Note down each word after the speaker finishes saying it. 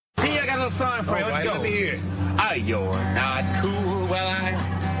song for you. Let's go. Let me hear it. Oh, you're not cool. Well, I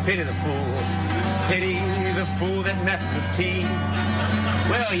pity the fool. Pity the fool that messes with tea.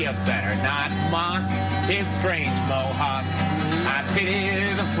 Well, you better not mock his strange mohawk. I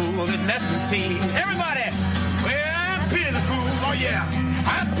pity the fool that messes with tea. Everybody! Well, I pity the fool. Oh, yeah.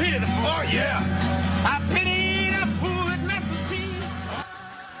 I pity the fool. Oh, yeah. I pity the fool that messes with tea.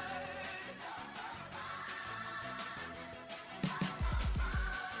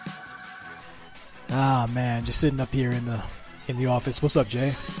 Ah, man, just sitting up here in the office. What's up,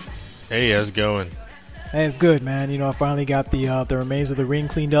 Jay? Hey, how's it going? Hey, it's good, man. You know, I finally got the remains of the ring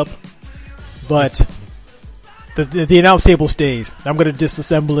cleaned up, but the announce table stays. I'm gonna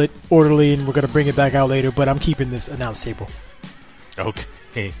disassemble it orderly, and we're gonna bring it back out later. But I'm keeping this announce table.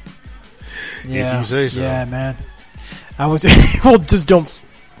 Okay. Yeah, If you say so. Yeah, man. I was well, just don't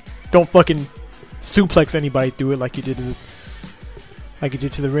fucking suplex anybody through it like you did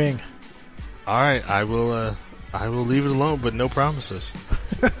to the ring. All right, I will leave it alone, but no promises.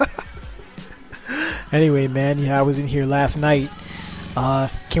 Anyway, man, yeah, I was in here last night.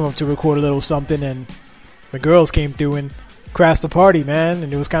 Came up to record a little something, and the girls came through and crashed the party, man,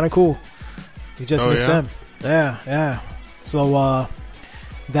 and it was kind of cool. You just missed them. Yeah. So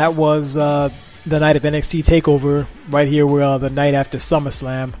that was the night of NXT TakeOver right here. We're the night after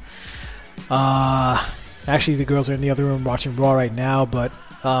SummerSlam. Actually, the girls are in the other room watching Raw right now, but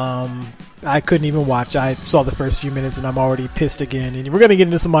I couldn't even watch. I saw the first few minutes and I'm already pissed again. And we're going to get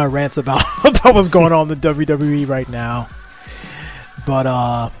into some of my rants about what's going on in the WWE right now. But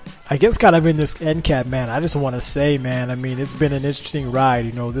I guess kind of in this end cap, man, I just want to say, man, I mean, it's been an interesting ride.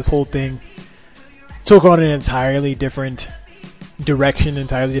 You know, this whole thing took on an entirely different direction,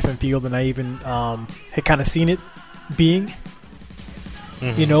 entirely different field than I even had kind of seen it being.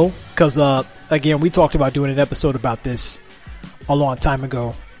 Mm-hmm. You know, because, again, we talked about doing an episode about this a long time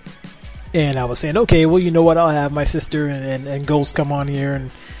ago. And I was saying, okay, well, you know what? I'll have my sister and Ghost come on here,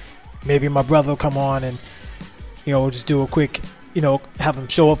 and maybe my brother will come on, and, you know, we'll just do a quick, you know, have them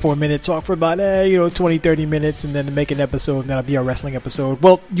show up for a minute, talk for about, 20, 30 minutes, and then make an episode, and that'll be our wrestling episode.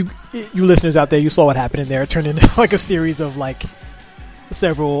 Well, you listeners out there, you saw what happened in there. It turned into like a series of like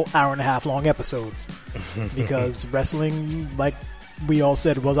several hour-and-a-half long episodes because wrestling, like we all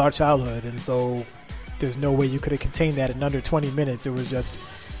said, was our childhood, and so there's no way you could have contained that in under 20 minutes. It was just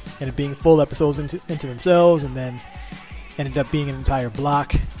ended up being full episodes into themselves, and then ended up being an entire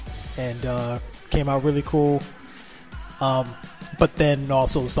block, and came out really cool. But then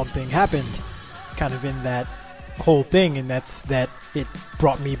also something happened kind of in that whole thing, and that's that it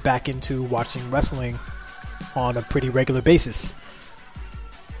brought me back into watching wrestling on a pretty regular basis.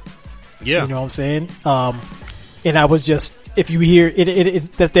 Yeah. You know what I'm saying? And I was just, if you hear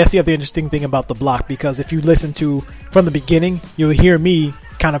it, that's the other interesting thing about the block, because if you listen to from the beginning, you'll hear me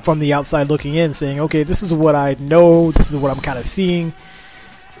kind of from the outside looking in saying, okay, this is what I know, this is what I'm kind of seeing.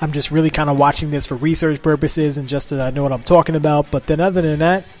 I'm just really kind of watching this for research purposes and just that I know what I'm talking about. But then other than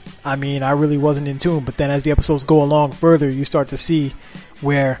that, I mean, I really wasn't in tune. But then as the episodes go along further, you start to see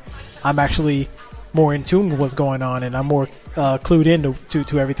where I'm actually more in tune with what's going on, and I'm more clued in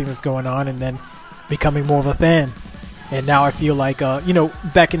to everything that's going on, and then becoming more of a fan. And now I feel like,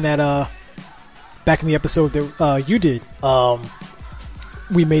 back in the episode that you did,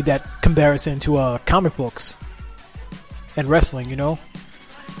 we made that comparison to comic books and wrestling, you know?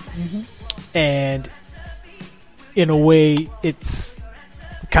 Mm-hmm. And in a way, it's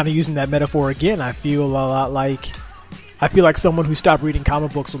kind of using that metaphor again. I feel like someone who stopped reading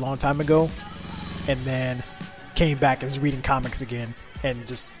comic books a long time ago and then came back and is reading comics again and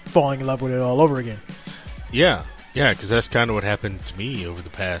just falling in love with it all over again. Yeah, because that's kind of what happened to me over the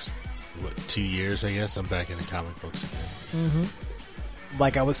past 2 years, I guess. I'm back into comic books again. Mm-hmm.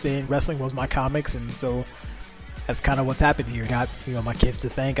 Like I was saying, wrestling was my comics, and so that's kind of what's happened here. Got my kids to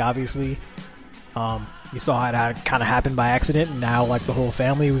thank, obviously. You saw how that kind of happened by accident, and now like the whole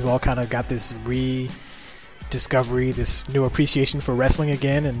family, we've all kind of got this rediscovery, this new appreciation for wrestling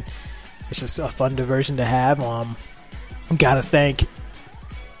again, and it's just a fun diversion to have. Gotta thank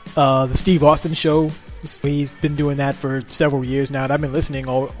the Steve Austin show. He's been doing that for several years now, and I've been listening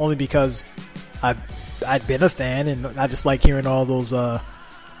only because I'd been a fan, and I just like hearing all those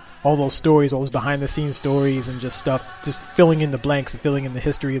stories, all those behind the scenes stories, and just stuff, just filling in the blanks and filling in the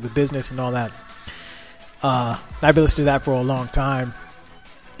history of the business and all that. I've been listening to that for a long time,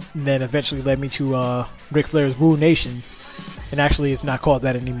 and then eventually led me to Ric Flair's Woo Nation. And actually, it's not called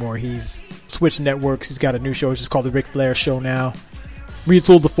that anymore. He's switched networks. He's got a new show. It's just called the Ric Flair Show now.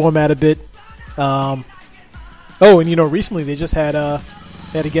 Retooled the format a bit. And recently they just had a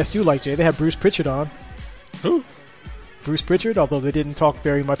guest you like, Jay. They had Bruce Pritchard on. Who? Bruce Pritchard, although they didn't talk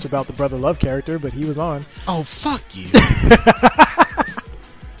very much about the Brother Love character, but he was on. Oh, fuck you.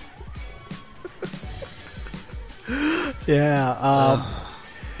 Yeah.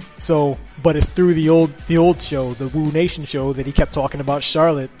 So, but it's through the old show, the Woo Nation show, that he kept talking about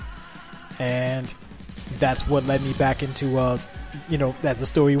Charlotte, and that's what led me back into, as the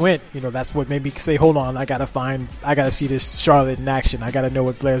story went, that's what made me say, hold on, I gotta see this Charlotte in action. I gotta know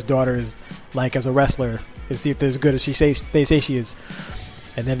what Flair's daughter is like as a wrestler and see if they're as good as they say she is.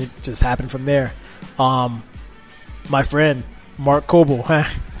 And then it just happened from there. My friend Mark Coble,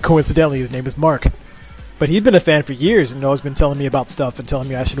 coincidentally, his name is Mark. But he's been a fan for years and has been telling me about stuff and telling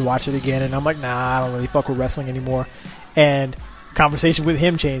me I should watch it again. And I'm like, nah, I don't really fuck with wrestling anymore. And conversation with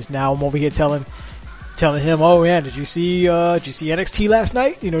him changed. Now I'm over here telling him, oh man, did you see NXT last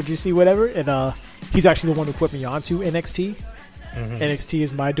night? Did you see whatever? And he's actually the one who put me onto NXT. Mm-hmm. NXT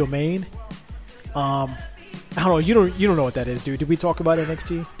is my domain. I don't know. You don't know what that is, dude. Did we talk about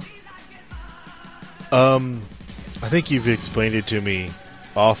NXT? I think you've explained it to me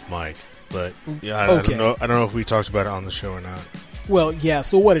off mic. But yeah, I don't know if we talked about it on the show or not. Well, yeah.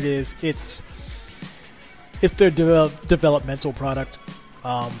 So what it is, it's their developmental product.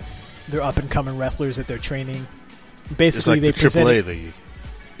 They're up and coming wrestlers that they're training. Basically, it's like they present AAA league.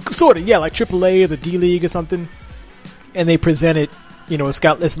 Sort of, yeah, like AAA or the D League or something. And they present it.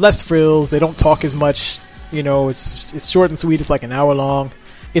 It's less frills. They don't talk as much. It's short and sweet. It's like an hour long.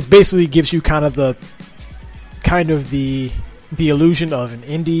 It basically gives you kind of the illusion of an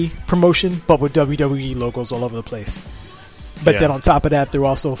indie promotion, but with WWE logos all over the place. But then on top of that, they're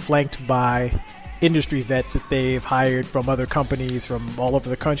also flanked by industry vets that they've hired from other companies from all over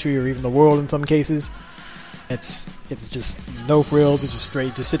the country or even the world in some cases. It's just no frills. It's just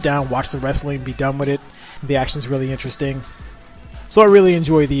straight. Just sit down, watch the wrestling, be done with it. The action's really interesting. So I really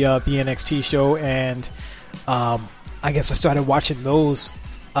enjoy the NXT show, and I guess I started watching those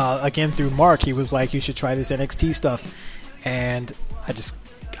again through Mark. He was like, you should try this NXT stuff. And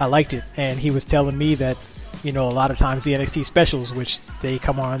I liked it. And he was telling me that, a lot of times the NXT specials, which they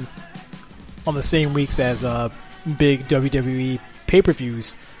come on the same weeks as big WWE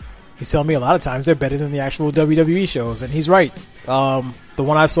pay-per-views, he's telling me a lot of times they're better than the actual WWE shows. And he's right. The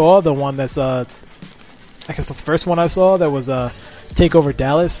one I saw, the one that's, I guess the first one I saw, that was TakeOver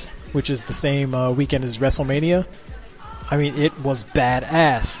Dallas, which is the same weekend as WrestleMania. I mean, it was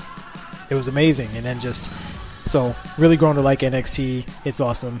badass. It was amazing. And then so, really grown to like NXT. It's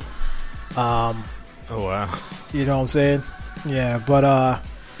awesome. Oh, wow. You know what I'm saying? Yeah, but,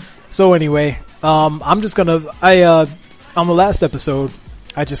 so anyway, I'm just gonna, on the last episode,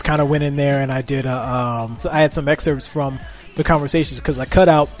 I just kind of went in there and I did, so I had some excerpts from the conversations because I cut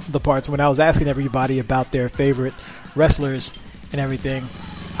out the parts when I was asking everybody about their favorite wrestlers and everything.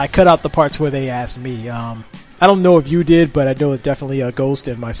 I cut out the parts where they asked me. I don't know if you did, but I know that definitely Ghost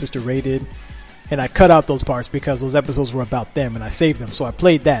and my sister Ray did. And I cut out those parts because those episodes were about them, and I saved them, so I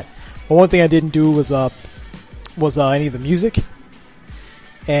played that. But one thing I didn't do was any of the music.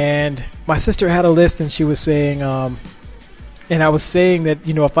 And my sister had a list, and she was saying, and I was saying that,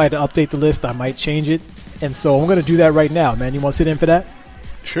 if I had to update the list, I might change it. And so I'm going to do that right now, man. You want to sit in for that?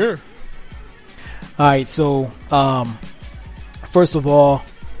 Sure. All right, so first of all,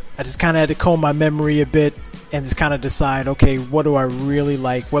 I just kind of had to comb my memory a bit and just kind of decide, okay, what do I really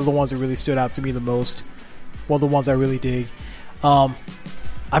like? What are the ones that really stood out to me the most? What are the ones I really dig? I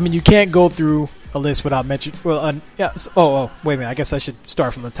mean, you can't go through a list without mentioning... Well, wait a minute. I guess I should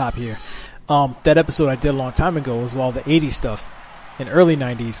start from the top here. That episode I did a long time ago was all the 80s stuff and early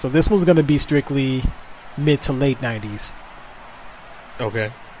 90s. So this one's going to be strictly mid to late 90s.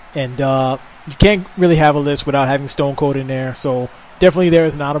 Okay. And you can't really have a list without having Stone Cold in there. So definitely there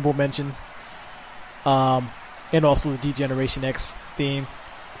is an honorable mention. And also the D-Generation X theme.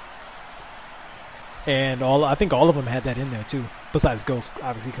 And I think all of them had that in there too. Besides Ghost,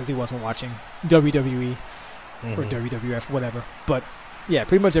 obviously, because he wasn't watching WWE or WWF, whatever. But yeah,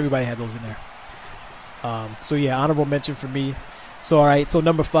 pretty much everybody had those in there. So yeah, honorable mention for me. So all right, so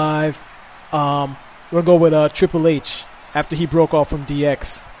number 5, we're gonna go with Triple H after he broke off from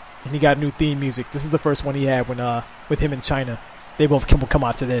DX and he got new theme music. This is the first one he had when with him in China. They both come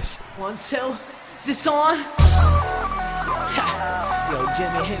out to this. 1, 2, is this on? Yo,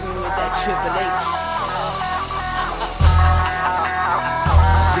 Jimmy, hit me with that Triple H.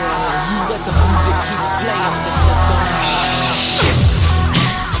 Yeah, you let the music keep playing, Mr. Don.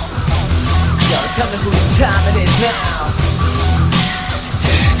 Yo, tell me whose time it is now.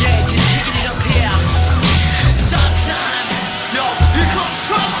 Yeah, just kicking it up here. Sometime, yo, here comes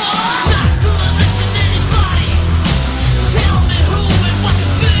trouble. Not gonna listen to anybody. Tell me who and what to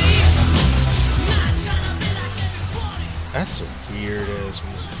be. Not trying to be like everybody.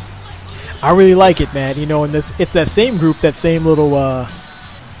 I really like it, man. You know, and it's that same group, that same little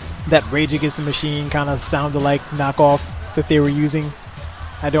that Rage Against the Machine kind of sound-alike knockoff that they were using.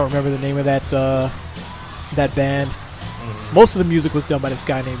 I don't remember the name of that band. Most of the music was done by this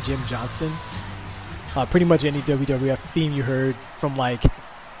guy named Jim Johnston. Pretty much any WWF theme you heard from, like,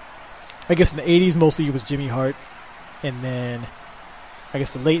 I guess in the 80s mostly it was Jimmy Hart, and then I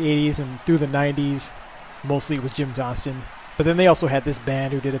guess the late 80s and through the 90s mostly it was Jim Johnston. But then they also had this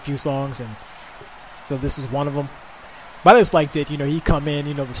band who did a few songs, and so this is one of them. But I just liked it, you know, he'd come in,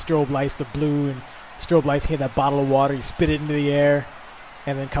 you know, the strobe lights, the blue, and strobe lights, he had that bottle of water, he spit it into the air,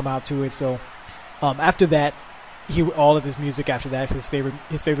 and then come out to it. So after that, all of his music after that, his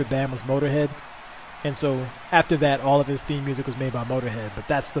favorite band was Motorhead. And so after that, all of his theme music was made by Motorhead. But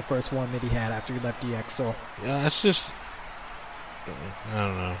that's the first one that he had after he left DX. So yeah, that's just, I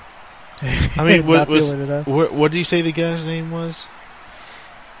don't know. I mean, what did you say the guy's name was?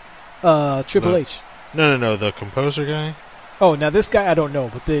 Triple H. No, the composer guy. Oh, now this guy I don't know,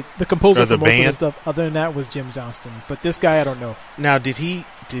 but the composer for most band? of the stuff other than that was Jim Johnston. But this guy I don't know. Now, did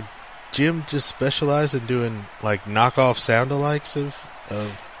Jim just specialize in doing like knockoff sound-alikes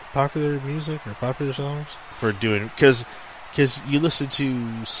of popular music or popular songs? For doing because you listen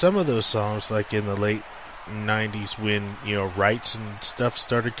to some of those songs like in the late 90s when, you know, rights and stuff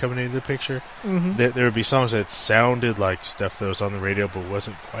started coming into the picture. Mm-hmm. There would be songs that sounded like stuff that was on the radio but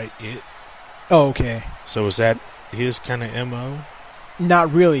wasn't quite it. Oh, okay. So was that his kind of MO?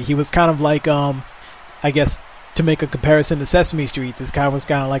 Not really. He was kind of like, I guess, to make a comparison to Sesame Street, this guy was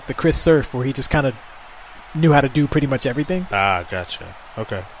kind of like the Chris Surf, where he just kind of knew how to do pretty much everything. Ah, gotcha.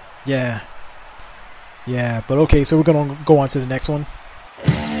 Okay. Yeah. Yeah, but okay, so we're going to go on to the next one.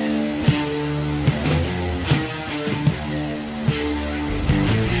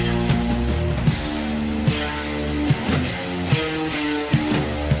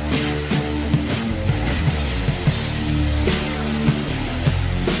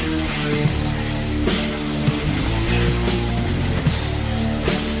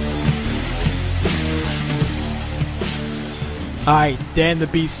 Alright, Dan the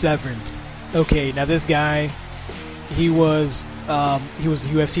Beast Severn. Okay, now this guy, he was a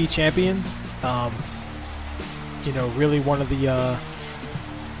UFC champion. You know, really one of the, I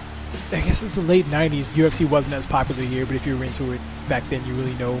guess it's the late 90s. UFC wasn't as popular here, but if you were into it back then, you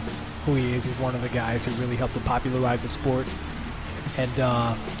really know who he is. He's one of the guys who really helped to popularize the sport. And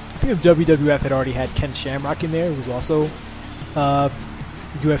I think the WWF had already had Ken Shamrock in there, who was also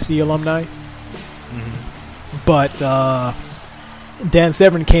UFC alumni. Mm-hmm. But Dan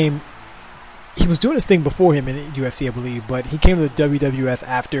Severn came. He was doing his thing before him in UFC, I believe, but he came to the WWF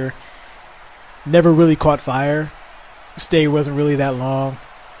after. Never really caught fire. Stay wasn't really that long,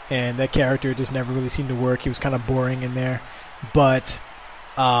 and that character just never really seemed to work. He was kind of boring in there. But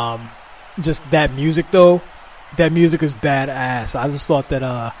just that music, though, that music is badass. I just thought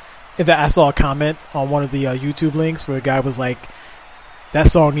that if I saw a comment on one of the YouTube links where a guy was like,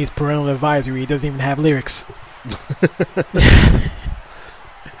 that song needs parental advisory. It doesn't even have lyrics.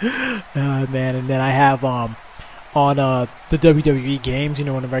 Man, and then I have on the WWE games, you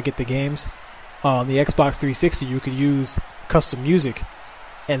know, whenever I get the games on the Xbox 360, you could use custom music.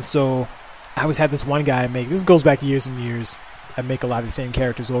 And so I always have this one guy I make. This goes back years and years. I make a lot of the same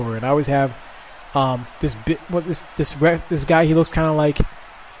characters over, and I always have this guy. He looks kind of like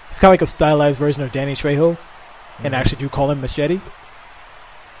a stylized version of Danny Trejo, and I actually do call him Machete.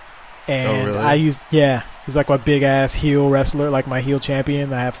 And really? He's like my big ass heel wrestler, like my heel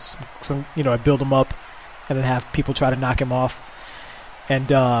champion. I have some, you know, I build him up and then have people try to knock him off.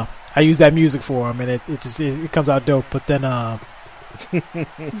 And I use that music for him, and it comes out dope. But then,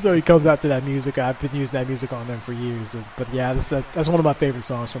 so he comes out to that music. I've been using that music on them for years. But yeah, that's one of my favorite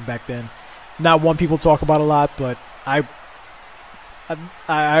songs from back then. Not one people talk about a lot, but I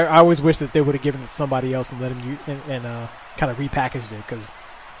always wish that they would have given it to somebody else and let him and kind of repackaged it, because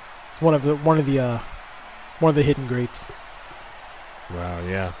it's one of the hidden greats. Wow,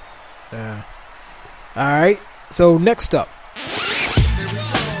 yeah. Yeah. All right. So next up.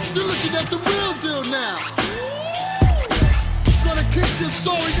 You're looking at the real deal now. Gonna kick your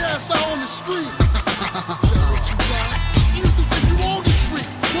sorry ass out on the street. What you got? You used to think you owned the street.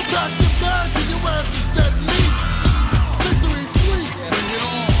 We'll pack your bag and your ass is dead meat. Victory is sweet. Bring it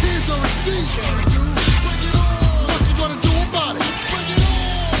on. Here's a receipt. Bring it on. What you gonna do about it? Bring it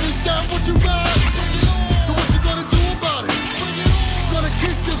on. Is that what you got? Bring it on. And what you gonna do about it? Bring it on. Gonna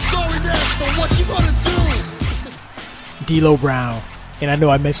kick your sorry ass, but what you gonna do? D'Lo Brown. And I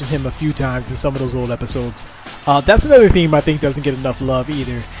know I mentioned him a few times in some of those old episodes. That's another theme I think doesn't get enough love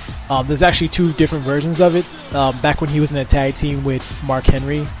either. There's actually two different versions of it. Back when he was in a tag team with Mark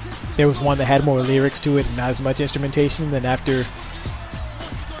Henry, there was one that had more lyrics to it and not as much instrumentation. Then after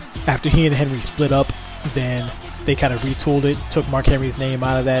he and Henry split up, then they kind of retooled it, took Mark Henry's name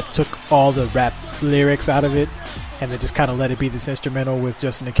out of that, took all the rap lyrics out of it, and then just kind of let it be this instrumental with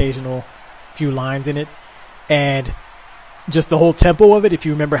just an occasional few lines in it. And just the whole tempo of it, if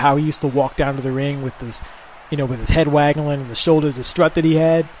you remember how he used to walk down to the ring with this, with his head waggling and the shoulders, the strut that he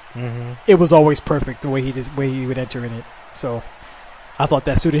had, it was always perfect the way he would enter in it. So I thought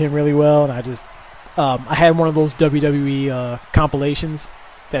that suited him really well, and I just I had one of those WWE compilations,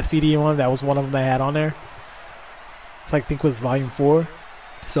 that CD one, that was one of them I had on there. It's like, I think it was Volume 4.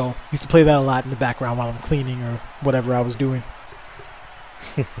 So I used to play that a lot in the background while I'm cleaning or whatever I was doing.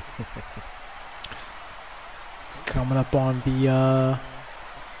 Coming up on the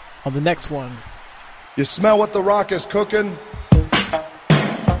next one. You smell what The Rock is cooking?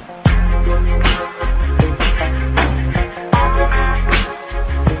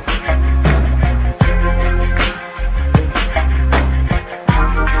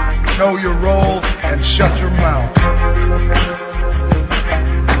 Know your role and shut your mouth.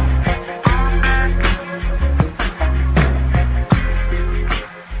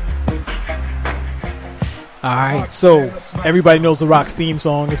 Alright, so everybody knows The Rock's theme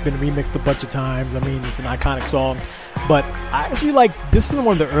song. It's been remixed a bunch of times. I mean, it's an iconic song. But I actually like, this is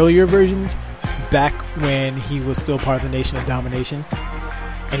one of the earlier versions, back when he was still part of the Nation of Domination.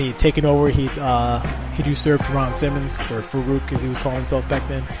 And he had taken over, he'd usurped Ron Simmons, or Farouk as he was calling himself back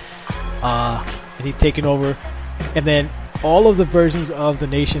then. And he'd taken over. And then all of the versions of the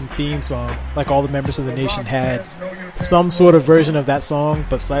Nation theme song, like all the members of the Nation had some sort of version of that song,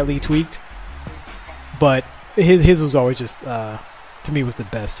 but slightly tweaked. But his was always just, to me, was the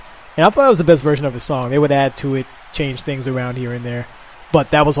best. And I thought it was the best version of his song. They would add to it, change things around here and there.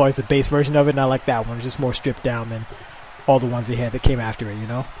 But that was always the base version of it, and I like that one. It's just more stripped down than all the ones they had that came after it,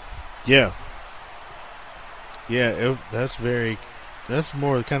 Yeah. Yeah, that's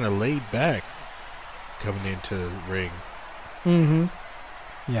more kind of laid back coming into the ring. Mm-hmm.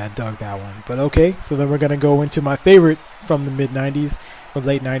 Yeah, I dug that one. But okay, so then we're going to go into my favorite from the mid-90s, or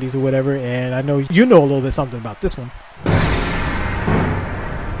late 90s or whatever, and I know you know a little bit something about this one.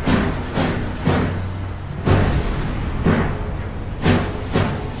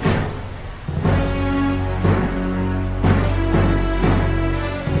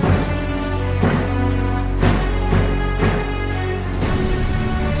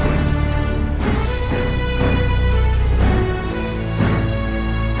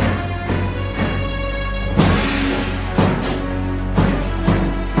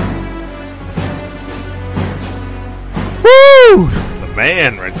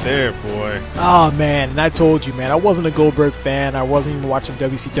 Man, right there, boy. Oh, man, and I told you, man, I wasn't a Goldberg fan. I wasn't even watching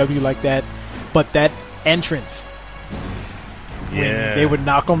WCW like that. But that entrance, when they would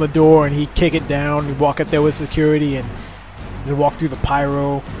knock on the door and he'd kick it down, he'd walk up there with security and they'd walk through the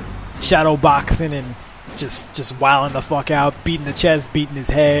pyro, shadow boxing and just wilding the fuck out, beating the chest, beating his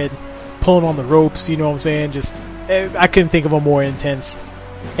head, pulling on the ropes, you know what I'm saying? Just, I couldn't think of a more intense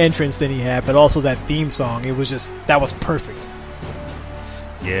entrance than he had, but also that theme song, it was just, that was perfect.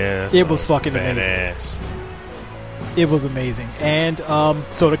 Yeah, it was fucking badass. amazing. It was amazing, and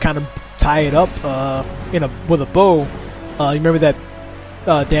so to kind of tie it up with a bow, you remember that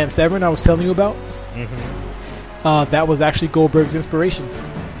Dan Severn I was telling you about? Mm-hmm. That was actually Goldberg's inspiration.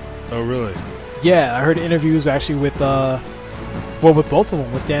 Oh, really? Yeah, I heard interviews actually with with both of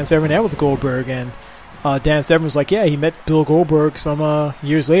them, with Dan Severn and with Goldberg, and Dan Severn was like, yeah, he met Bill Goldberg some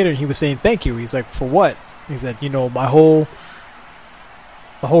years later, and he was saying thank you. He's like, for what? He said, my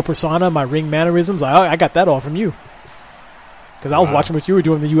whole persona, my ring mannerisms, I got that all from you. Because I was watching what you were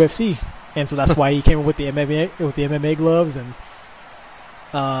doing in the UFC. And so that's why he came up with the MMA gloves. And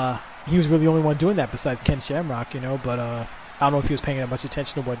he was really the only one doing that besides Ken Shamrock, But I don't know if he was paying that much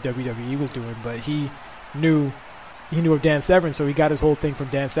attention to what WWE was doing. But he knew of Dan Severn, so he got his whole thing from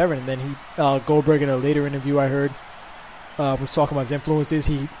Dan Severn. And then Goldberg, in a later interview I heard, was talking about his influences.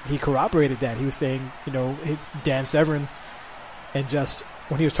 He corroborated that. He was saying, Dan Severn, and just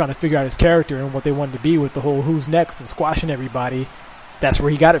when he was trying to figure out his character and what they wanted to be with the whole who's next and squashing everybody, that's where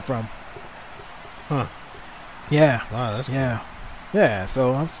he got it from. Huh. Yeah. Wow, that's yeah. Yeah,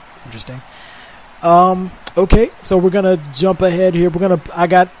 so that's interesting. Okay, so we're going to jump ahead here. I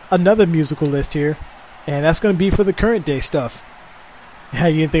got another musical list here, and that's going to be for the current day stuff. Yeah,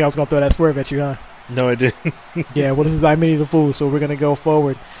 you didn't think I was going to throw that swerve at you, huh? No, I didn't. Yeah, well, this is I'm Minnie the Fool, so we're going to go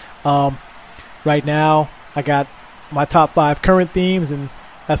forward. Right now, I got my top 5 current themes, and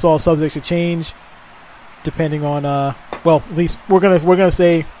that's all subject to change depending on at least we're gonna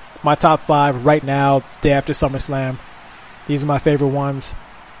say my top 5 right now, day after SummerSlam. These are my favorite ones.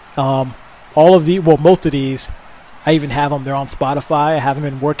 Most of these, I even have them. They're on Spotify. I have them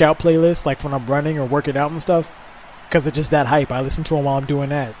in workout playlists, like when I'm running or working out and stuff, because they're just that hype. I listen to them while I'm doing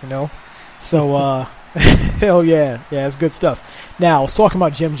that, you know. So, hell yeah, it's good stuff. Now, I was talking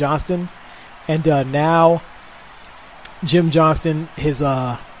about Jim Johnston, and now Jim Johnston,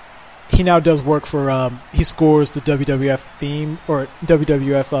 he now does work for. He scores the WWF theme or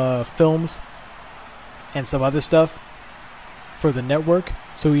WWF films and some other stuff for the network.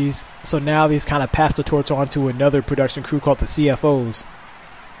 So now he's kind of passed the torch on to another production crew called the CFOs,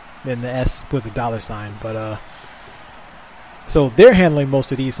 and the S with a $sign. But so they're handling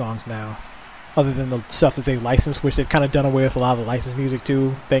most of these songs now, other than the stuff that they've licensed, which they've kind of done away with a lot of the licensed music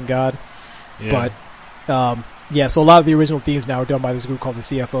too. Thank God. Yeah. But so a lot of the original themes now are done by this group called the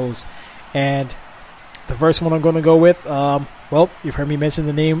CFOs. And the first one I'm going to go with, you've heard me mention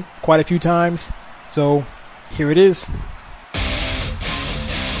the name quite a few times, so here it is.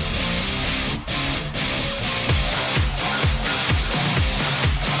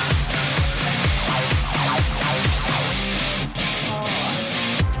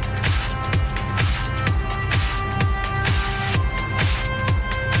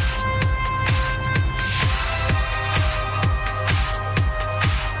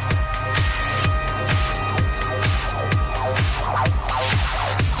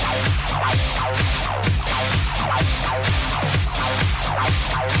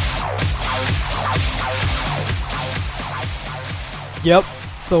 Yep.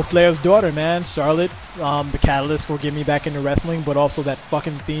 So Flair's daughter, man, Charlotte, the catalyst for getting me back into wrestling, but also that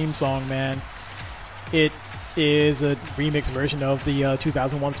fucking theme song, man. It is a remix version of the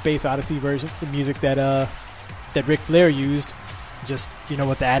 2001 Space Odyssey version, the music that Ric Flair used, just,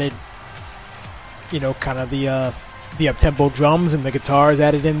 with the added, kind of the up-tempo drums and the guitars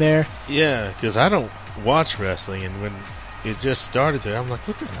added in there. Yeah, because I don't watch wrestling, and when it just started there, I'm like,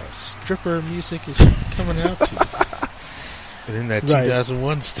 look at how stripper music is coming out to. And then that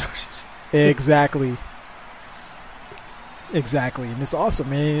 2001 started. Exactly. And it's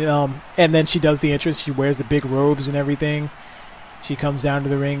awesome. And then she does the entrance. She wears the big robes and everything. She comes down to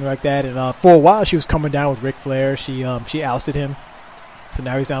the ring like that. And for a while, she was coming down with Ric Flair. She ousted him. So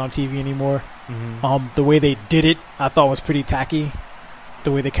now he's not on TV anymore. Mm-hmm. The way they did it, I thought was pretty tacky.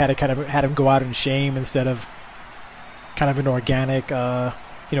 The way they kind of had him go out in shame instead of kind of an organic,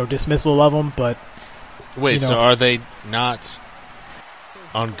 dismissal of him. But wait, so are they not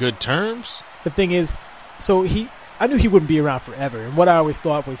on good terms? The thing is, I knew he wouldn't be around forever, and what I always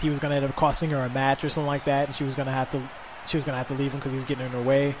thought was he was going to end up costing her a match or something like that, and she was going to have to leave him because he was getting in her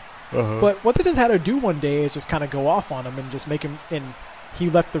way. Uh-huh. But what they just had her do one day is just kind of go off on him and just make him, and he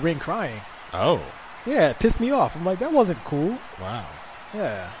left the ring crying. Oh, yeah, it pissed me off. I'm like, that wasn't cool. Wow.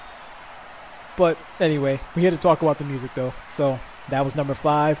 Yeah. But anyway, we're here to talk about the music though. So that was number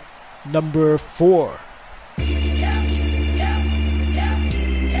 5. Number 4.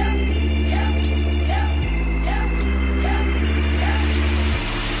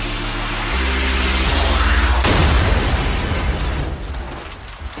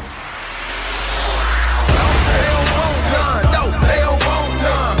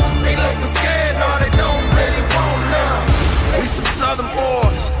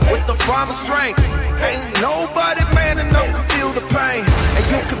 Primal strength. Ain't nobody man enough to feel the pain. And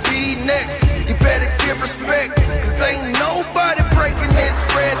you could be next. You better give respect. Cause ain't nobody breaking this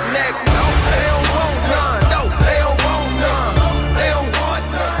redneck. No, they don't want none. No, they don't want none. They don't want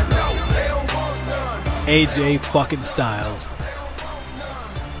none. No, they don't want none. AJ fucking Styles.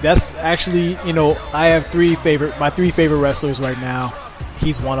 That's actually, I have my 3 favorite wrestlers right now.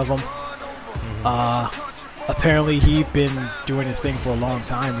 He's one of them. Apparently he's been doing his thing for a long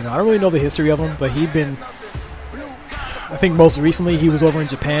time. I don't really know the history of him, but I think most recently he was over in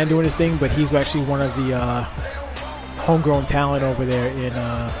Japan doing his thing, but he's actually one of the homegrown talent over there in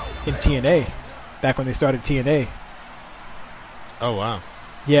TNA, back when they started TNA. Oh, wow.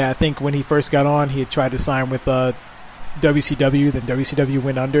 Yeah, I think when he first got on, he had tried to sign with WCW, then WCW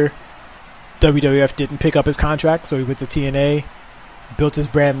went under. WWF didn't pick up his contract, so he went to TNA. Built his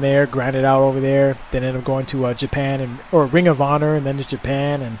brand there, grinded out over there, then ended up going to Japan or Ring of Honor, and then to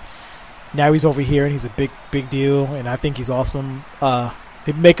Japan, and now he's over here, and he's a big deal, and I think he's awesome.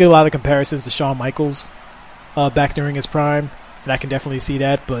 They make a lot of comparisons to Shawn Michaels back during his prime, and I can definitely see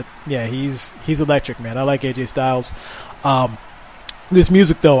that. But yeah, he's electric, man. I like AJ Styles. This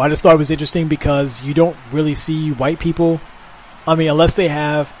music, though, I just thought it was interesting because you don't really see white people. I mean, unless they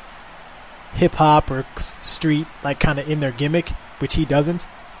have hip hop or street like kind of in their gimmick, which he doesn't.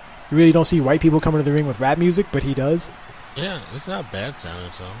 You really don't see white people coming to the ring with rap music, but he does. Yeah, it's not bad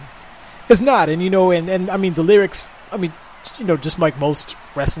sounding song. It's not, and and I mean the lyrics. I mean, just like most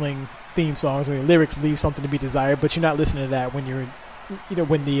wrestling theme songs, where the lyrics leave something to be desired, but you're not listening to that when you're,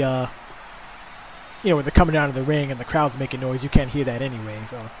 when the, when they're coming down to the ring and the crowd's making noise, you can't hear that anyway.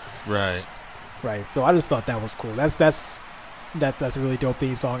 So Right. So I just thought that was cool. That's a really dope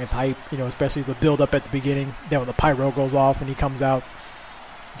theme song. It's hype, especially the build up at the beginning. Then when the pyro goes off and he comes out,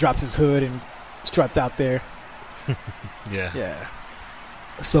 drops his hood and struts out there. Yeah.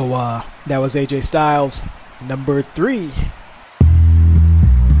 So that was AJ Styles, number 3.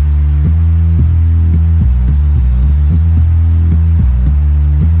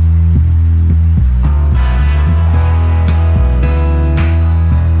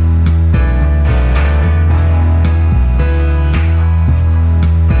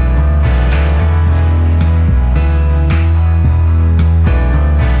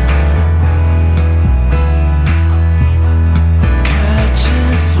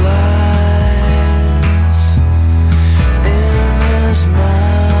 Catching flies in his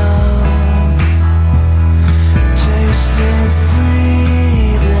mouth, tasting freedom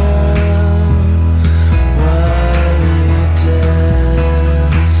while he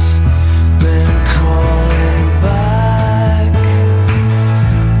does, then crawling back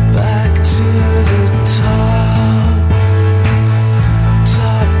to the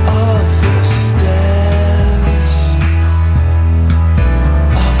top of the stairs.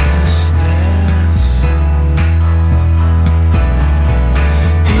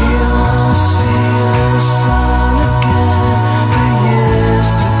 He won't see the sun again for years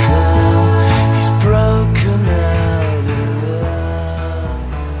to come. He's broken out of love.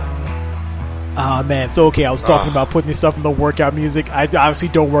 Ah, man. So, okay, I was talking about putting this stuff in the workout music. I obviously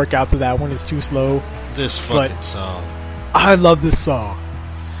don't work out to that one. It's too slow. This But- fucking song. I love this song.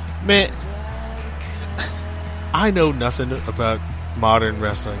 Man, I know nothing about modern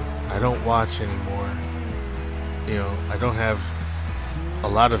wrestling. I don't watch anymore. I don't have a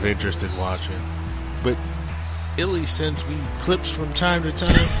lot of interest in watching. But Illy sends me clips from time to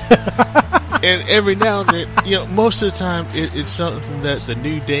time. And every now and then, most of the time it's something that the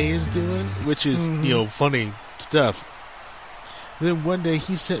New Day is doing, which is, funny stuff. Then one day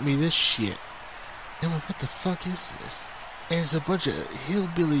he sent me this shit. And I'm like, what the fuck is this? And it's a bunch of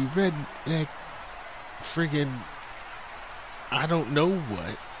hillbilly redneck friggin' I don't know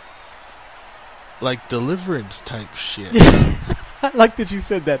what. Like Deliverance type shit. I like that you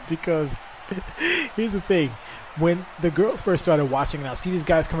said that because here's the thing. When the girls first started watching and I see these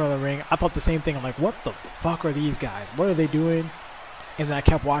guys coming out of the ring, I thought the same thing. I'm like, what the fuck are these guys? What are they doing? And then I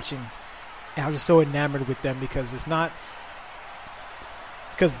kept watching and I was just so enamored with them because it's not...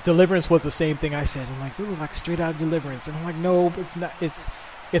 Because Deliverance was the same thing I said. I'm like, they look like straight out of Deliverance. And I'm like, no, it's not.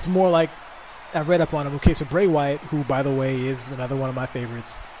 It's more like... I read up on him. Okay, so Bray Wyatt, who, by the way, is another one of my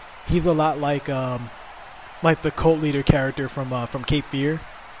favorites, he's a lot like the cult leader character from Cape Fear.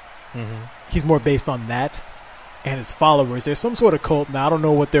 Mm-hmm. He's more based on that and his followers. There's some sort of cult. Now, I don't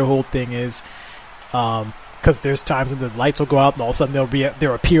know what their whole thing is. Because there's times when the lights will go out and all of a sudden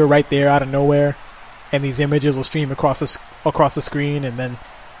they'll appear right there out of nowhere. And these images will stream across the screen. And then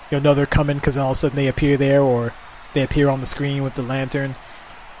you'll know they're coming because then all of a sudden they appear there or they appear on the screen with the lantern.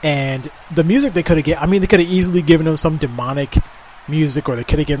 And the music they could have they could have easily given them some demonic music, or they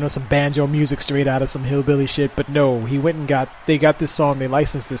could have given us some banjo music straight out of some hillbilly shit. But no, he went and got this song. They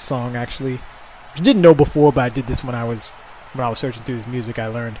licensed this song actually, which I didn't know before, but I did this when I was searching through his music. I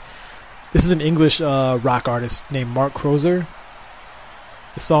learned this is an English rock artist named Mark Crozer.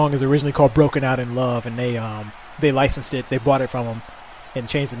 The song is originally called "Broken Out in Love," and they licensed it. They bought it from him and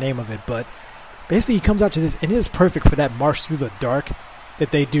changed the name of it. But basically, he comes out to this, and it is perfect for that march through the dark that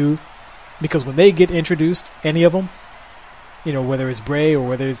they do, because when they get introduced, any of them, whether it's Bray or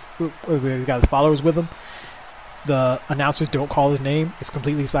whether he's got his followers with him, the announcers don't call his name. It's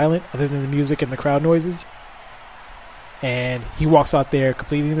completely silent other than the music and the crowd noises. And he walks out there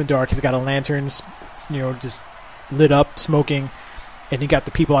completely in the dark. He's got a lantern, just lit up, smoking. And you got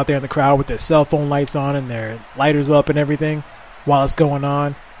the people out there in the crowd with their cell phone lights on and their lighters up and everything while it's going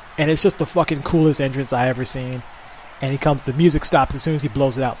on. And it's just the fucking coolest entrance I ever seen. And the music stops as soon as he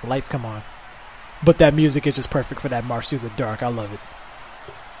blows it out. The lights come on. But that music is just perfect for that march through the dark. I love it.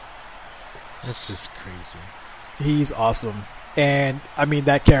 That's just crazy. He's awesome. And,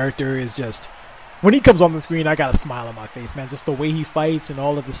 that character is just... When he comes on the screen, I got a smile on my face, man. Just the way he fights and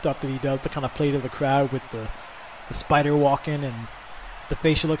all of the stuff that he does to kind of play to the crowd with the spider walking and the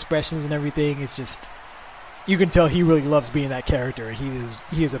facial expressions and everything. It's just... You can tell he really loves being that character.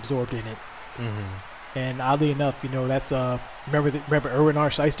 He is absorbed in it. Mm-hmm. And oddly enough, that's remember Erwin R.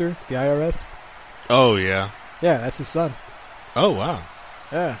 Shyster, the IRS? Oh yeah. Yeah, that's his son. Oh wow.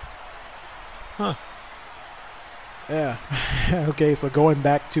 Yeah. Huh. Yeah. Okay, so going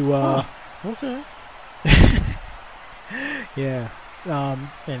back to Okay. yeah,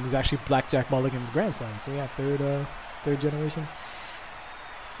 and he's actually Blackjack Mulligan's grandson. So yeah, third generation.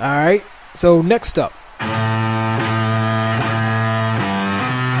 All right. So next up.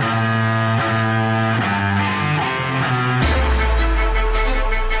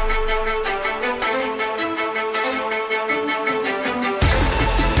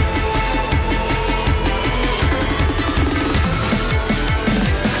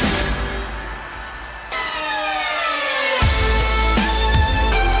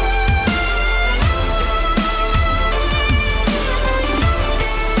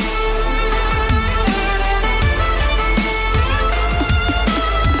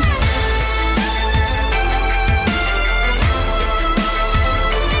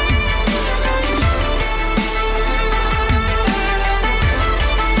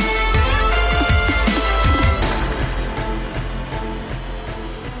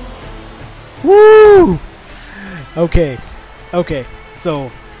 Woo! Okay.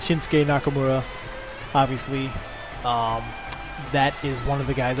 So Shinsuke Nakamura, obviously, that is one of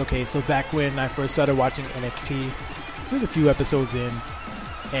the guys. Okay, so back when I first started watching NXT, there was a few episodes in,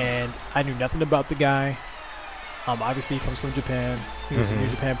 and I knew nothing about the guy. Obviously, he comes from Japan. He was in New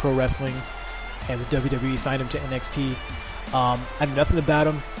Japan Pro Wrestling, and the WWE signed him to NXT. I knew nothing about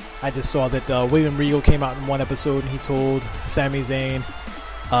him. I just saw that William Regal came out in one episode, and he told Sami Zayn,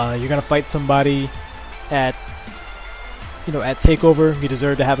 "You're gonna fight somebody at Takeover. You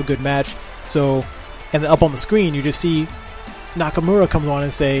deserve to have a good match." So, and then up on the screen, you just see Nakamura comes on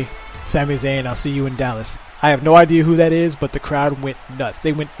and say, "Sami Zayn, I'll see you in Dallas." I have no idea who that is, but the crowd went nuts.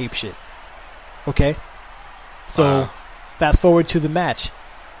 They went apeshit. Okay, so fast forward to the match,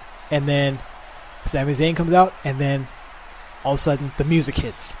 and then Sami Zayn comes out, and then all of a sudden the music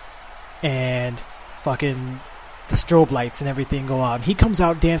hits, and fucking the strobe lights and everything go out, and he comes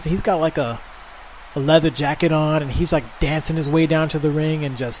out dancing. He's got like a leather jacket on, and he's like dancing his way down to the ring,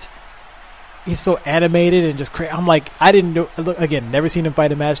 and just he's so animated and just crazy. I'm like, I didn't know. Look, again, never seen him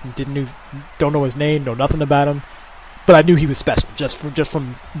fight a match, and don't know his name, know nothing about him, but I knew he was special just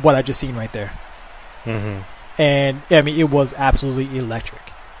from what I just seen right there. And I mean, it was absolutely electric.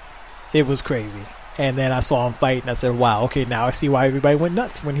 It was crazy. And then I saw him fight, and I said, "Wow, okay, now I see why everybody went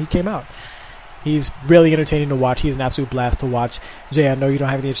nuts when he came out." He's really entertaining to watch. He's an absolute blast to watch. Jay, I know you don't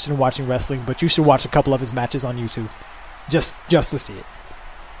have any interest in watching wrestling, but you should watch a couple of his matches on YouTube, just to see it.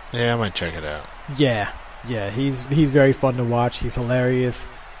 Yeah, I might check it out. Yeah, he's very fun to watch. He's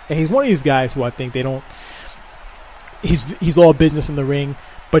hilarious, and he's one of these guys who I think they don't. He's all business in the ring,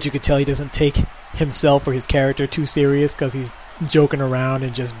 but you could tell he doesn't take himself or his character too serious because he's joking around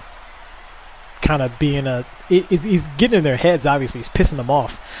and just kind of being he's getting in their heads. Obviously, he's pissing them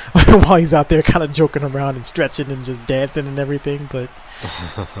off while he's out there kind of joking around and stretching and just dancing and everything. But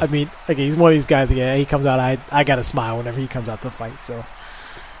I mean, again, he's one of these guys. Yeah, he comes out. I got to smile whenever he comes out to fight. So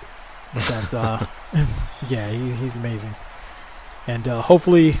that's yeah, he's amazing. And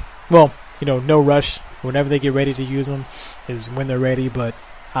hopefully, well, no rush. Whenever they get ready to use him is when they're ready. But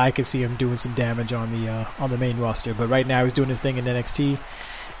I could see him doing some damage on the main roster. But right now, he's doing his thing in NXT.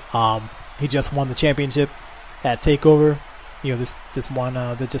 He just won the championship at TakeOver. This one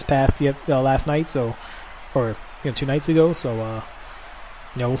that just passed the last night, so 2 nights ago. So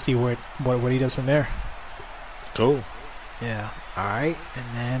we'll see what he does from there. Cool. Yeah. All right, and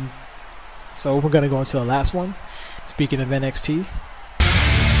then so we're gonna go into the last one. Speaking of NXT.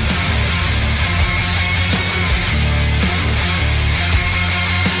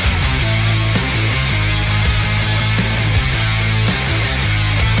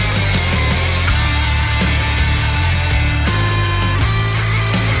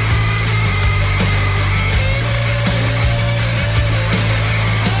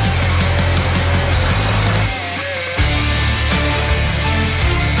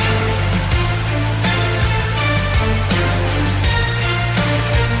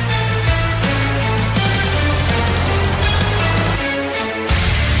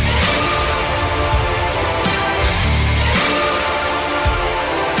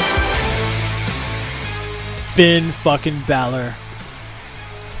 Finn fucking Balor.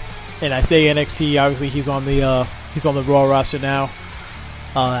 And I say NXT, obviously he's on the Raw roster now.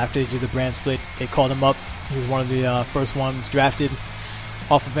 After they did the brand split, they called him up. He was one of the first ones drafted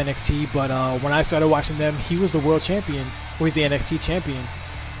off of NXT. But when I started watching them, he was the world champion, or he's the NXT champion.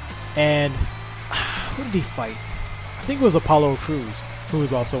 And who did he fight? I think it was Apollo Crews, who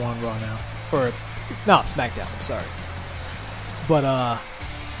is also on Raw now, or no, SmackDown. I'm sorry, but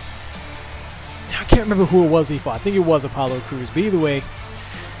I can't remember who it was he fought. I think it was Apollo Crews. But either way,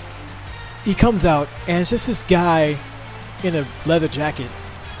 he comes out, and it's just this guy in a leather jacket.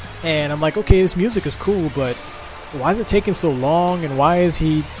 And I'm like, okay, this music is cool, but why is it taking so long? And why is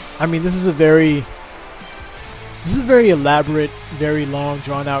he... I mean, this is a very elaborate, very long,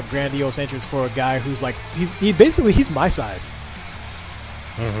 drawn-out, grandiose entrance for a guy who's like... He's my size.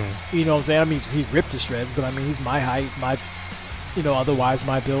 Mm-hmm. You know what I'm saying? I mean, he's ripped to shreds, but I mean, he's my height, otherwise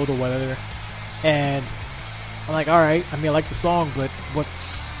my build or whatever. And I'm like, all right. I mean, I like the song, but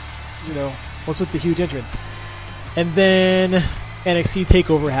what's with the huge entrance? And then NXT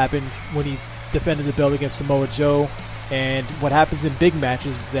TakeOver happened when he defended the belt against Samoa Joe. And what happens in big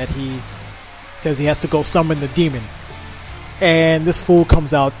matches is that he says he has to go summon the demon. And this fool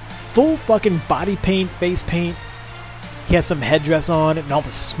comes out full fucking body paint, face paint. He has some headdress on and all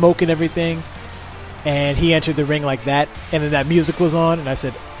the smoke and everything. And he entered the ring like that. And then that music was on. And I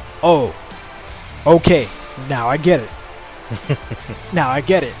said, oh, okay, now I get it. Now I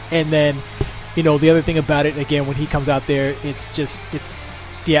get it. And then, the other thing about it, again, when he comes out there, it's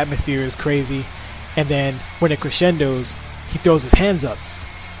the atmosphere is crazy. And then when it crescendos, he throws his hands up,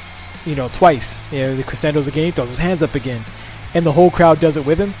 twice. The crescendos again, he throws his hands up again. And the whole crowd does it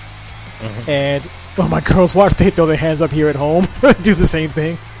with him. Mm-hmm. And my girls watch, they throw their hands up here at home, do the same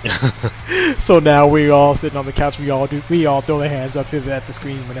thing. So now we all sitting on the couch, we all throw their hands up at the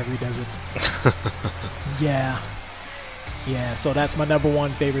screen whenever he does it. Yeah, so that's my number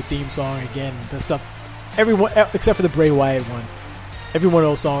one favorite theme song. Again, the stuff, everyone except for the Bray Wyatt one, every one of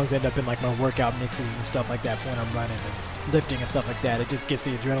those songs end up in like my workout mixes and stuff like that for when I'm running and lifting and stuff like that. It just gets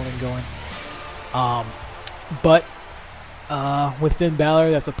the adrenaline going. But with Finn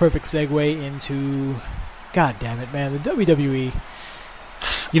Balor, that's a perfect segue into, god damn it, man, the WWE.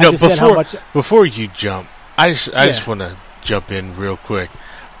 Before you jump, I just want to jump in real quick.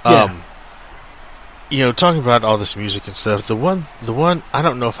 Talking about all this music and stuff, the one I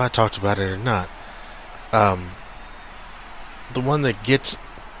don't know if I talked about it or not. The one that gets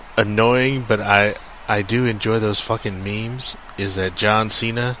annoying, but I do enjoy those fucking memes, is that John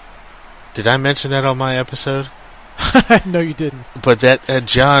Cena. Did I mention that on my episode? No, you didn't. But that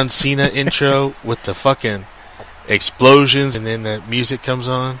John Cena intro with the fucking explosions and then that music comes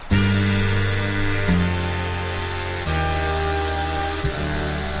on.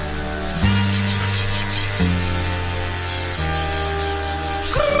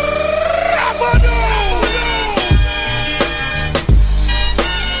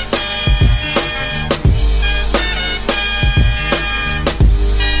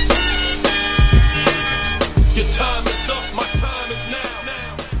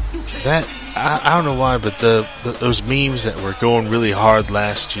 That I don't know why, but those memes that were going really hard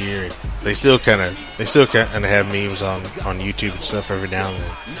last year, they still kind of have memes on YouTube and stuff every now and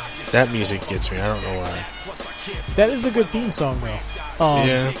then. That music gets me. I don't know why. That is a good theme song, though.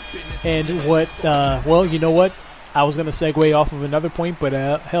 Yeah. And what? Well, you know what? I was gonna segue off of another point, but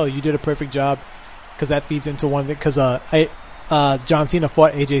hell, you did a perfect job because that feeds into one thing. Because John Cena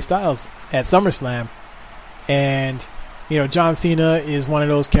fought AJ Styles at SummerSlam, and John Cena is one of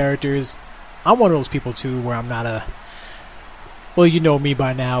those characters. I'm one of those people, too, where I'm not a... Well, you know me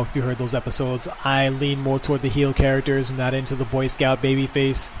by now, if you heard those episodes. I lean more toward the heel characters. I'm not into the Boy Scout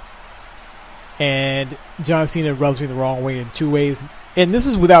babyface. And John Cena rubs me the wrong way in two ways. And this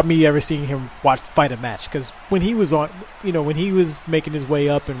is without me ever seeing him fight a match. Because when he was on... when he was making his way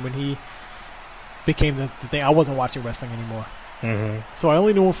up and when he became the thing, I wasn't watching wrestling anymore. Mm-hmm. So I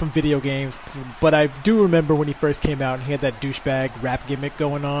only knew him from video games, but I do remember when he first came out and he had that douchebag rap gimmick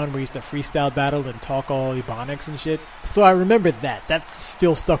going on where he used to freestyle battle and talk all Ebonics and shit. So I remember that. That's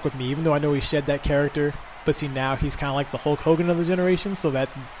still stuck with me, even though I know he shed that character. But see, now he's kind of like the Hulk Hogan of the generation, so that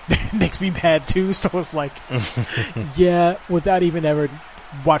makes me mad too. So it's like, yeah, without even ever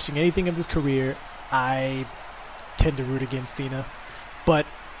watching anything of his career, I tend to root against Cena. But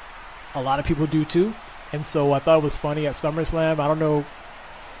a lot of people do too. And so I thought it was funny at SummerSlam. I don't know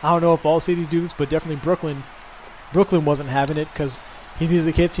if all cities do this, but definitely Brooklyn wasn't having it because his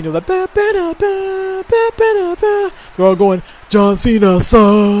music hits, like ba ba da ba ba ba da ba. They're all going, John Cena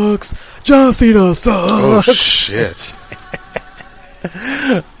sucks. John Cena sucks. Oh shit.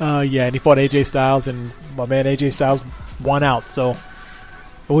 Yeah, and he fought AJ Styles, and my man AJ Styles won out. So,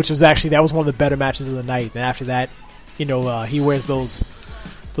 which was actually that was one of the better matches of the night. And after that, he wears those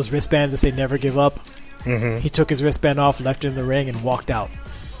wristbands that say "Never Give Up." Mm-hmm. He took his wristband off, left it in the ring, and walked out.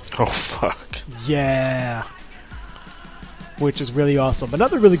 Oh, fuck. Yeah. Which is really awesome.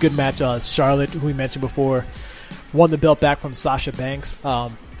 Another really good match, Charlotte, who we mentioned before, won the belt back from Sasha Banks.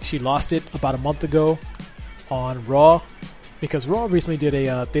 She lost it about a month ago on Raw, because Raw recently did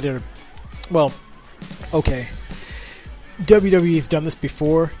okay. WWE's done this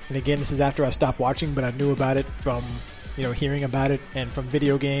before, and again, this is after I stopped watching, but I knew about it from, hearing about it and from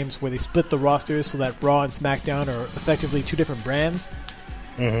video games where they split the rosters so that Raw and SmackDown are effectively two different brands.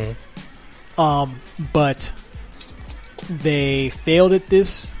 But they failed at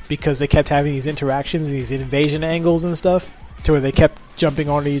this because they kept having these interactions, these invasion angles and stuff, to where they kept jumping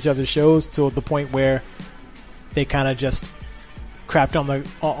onto each other's shows to the point where they kind of just crapped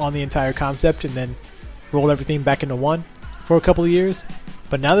on the entire concept and then rolled everything back into one for a couple of years.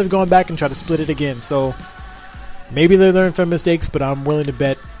 But now they've gone back and tried to split it again. So maybe they learned from mistakes, but I'm willing to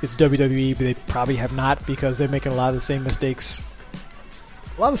bet it's WWE, but they probably have not, because they're making a lot of the same mistakes.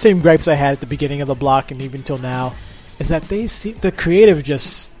 A lot of the same gripes I had at the beginning of the block and even till now is that the creative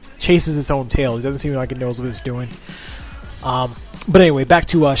just chases its own tail. It doesn't seem like it knows what it's doing. But anyway, back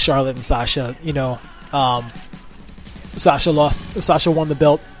to Charlotte and Sasha. Sasha won the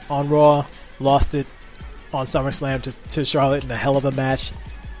belt on Raw, lost it on SummerSlam to Charlotte in a hell of a match.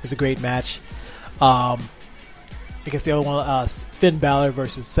 It was a great match. I guess the other one, Finn Balor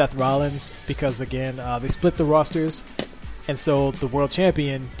versus Seth Rollins, because again, they split the rosters, and so the world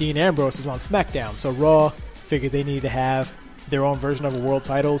champion Dean Ambrose is on SmackDown. So Raw figured they needed to have their own version of a world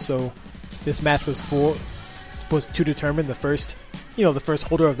title. So this match was to determine the first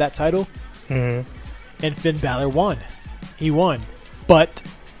holder of that title. And Finn Balor won. He won, but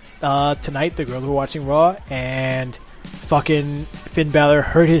tonight the girls were watching Raw, and fucking Finn Balor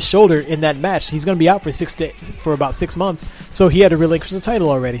hurt his shoulder in that match. He's going to be out for about 6 months, so he had to relinquish the title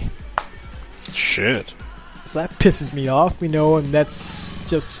already. Shit. So that pisses me off, and that's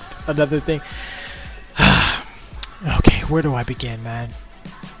just another thing. Okay, where do I begin, man?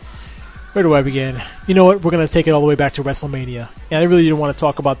 Where do I begin? You know what? We're going to take it all the way back to WrestleMania. And I really didn't want to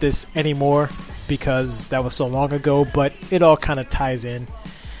talk about this anymore because that was so long ago, but it all kind of ties in.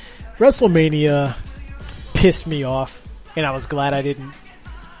 WrestleMania pissed me off, and I was glad I didn't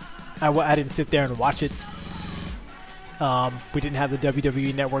sit there and watch it. We didn't have the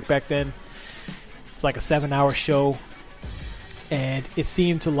WWE Network back then. It's like a 7-hour show, and it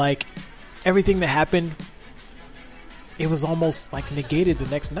seemed to like everything that happened, it was almost like negated the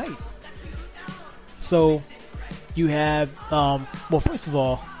next night. So you have, first of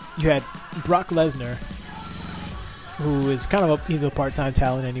all, you had Brock Lesnar, who is he's a part-time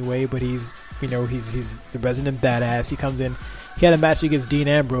talent anyway, but he's the resident badass. He comes in, he had a match against Dean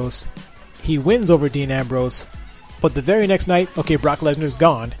Ambrose. He wins over Dean Ambrose, but the very next night, okay, Brock Lesnar's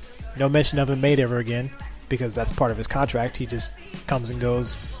gone. No mention of him made ever again, because that's part of his contract. He just comes and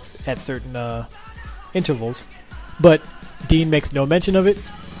goes at certain intervals. But Dean makes no mention of it.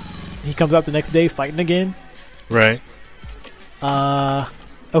 He comes out the next day fighting again. Right.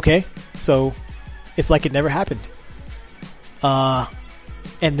 Okay, so it's like it never happened. And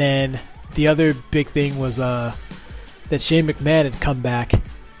then the other big thing was that Shane McMahon had come back,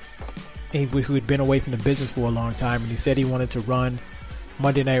 who had been away from the business for a long time, and he said he wanted to run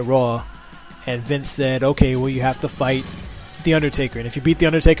Monday Night Raw, and Vince said, okay, well, you have to fight The Undertaker, and if you beat The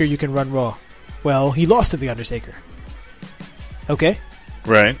Undertaker, you can run Raw. Well, he lost to The Undertaker. Okay?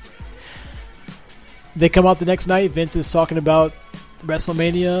 Right. They come out the next night, Vince is talking about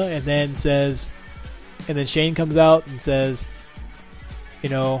WrestleMania, and then Shane comes out and says, he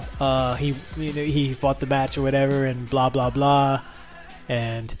fought the match or whatever, and blah, blah, blah,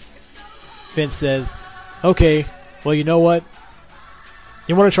 and Vince says, okay, well, you know what?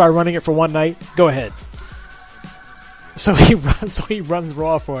 You want to try running it for one night? Go ahead. So he runs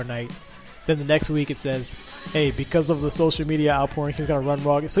Raw for a night. Then the next week it says, hey, because of the social media outpouring, he's going to run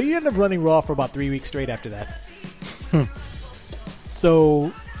Raw. So you end up running Raw for about 3 weeks straight after that.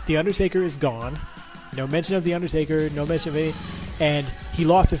 So The Undertaker is gone. No mention of The Undertaker, no mention of any. And he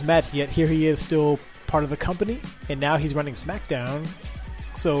lost his match, yet here he is still part of the company. And now he's running SmackDown.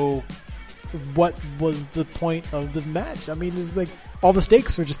 So what was the point of the match? I mean, it's like all the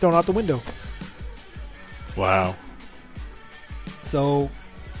stakes were just thrown out the window. Wow. So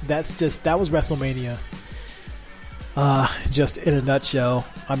that was WrestleMania. Just in a nutshell.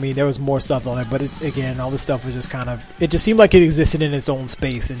 I mean, there was more stuff on it, but again, all this stuff was just it just seemed like it existed in its own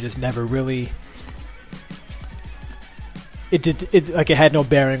space and just never really. It had no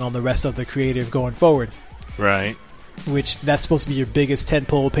bearing on the rest of the creative going forward. Right. Which that's supposed to be your biggest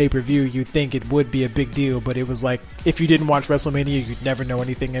tentpole pay-per-view. You'd think it would be a big deal, but it was like if you didn't watch WrestleMania, you'd never know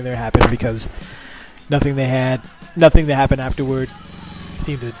anything in there happened because nothing that happened afterward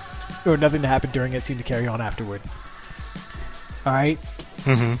nothing that happened during it seemed to carry on afterward. All right.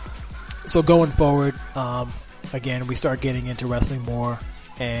 Mm-hmm. So going forward, again, we start getting into wrestling more,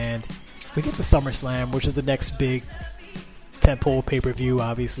 and we get to SummerSlam, which is the next big tentpole pay-per-view.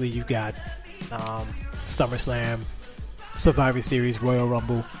 Obviously, you've got SummerSlam, Survivor Series, Royal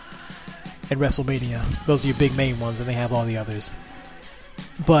Rumble, and WrestleMania. Those are your big main ones, and they have all the others.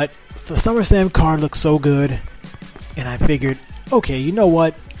 But the SummerSlam card looked so good, and I figured, okay, you know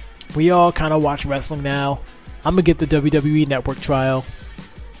what? We all kind of watch wrestling now. I'm going to get the WWE Network trial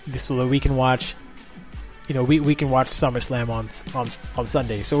so that we can watch, we can watch SummerSlam on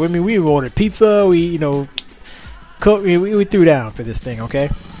Sunday. So, I mean, we ordered pizza, we threw down for this thing, okay?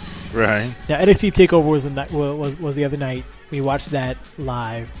 Right. Now, NXT TakeOver was the other night. We watched that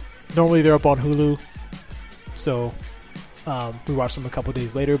live. Normally they're up on Hulu, so we watched them a couple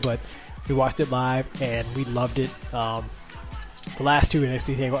days later, but we watched it live, and we loved it. The last two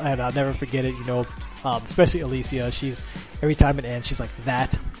NXT TakeOver, and I'll never forget it, especially Alicia. Every time it ends, she's like,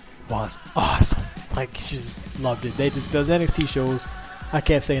 that was awesome. Like, she's loved it. Those NXT shows, I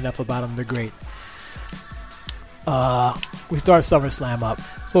can't say enough about them. They're great. We started SummerSlam up.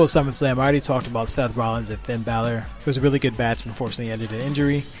 So with SummerSlam, I already talked about Seth Rollins and Finn Balor. It was a really good match. Unfortunately, ended in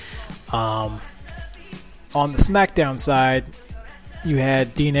injury. On the SmackDown side, you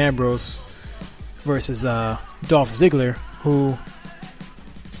had Dean Ambrose versus Dolph Ziggler, who,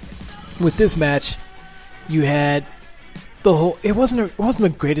 with this match, you had the whole. It wasn't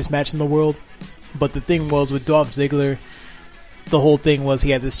the greatest match in the world, but the thing was with Dolph Ziggler, the whole thing was he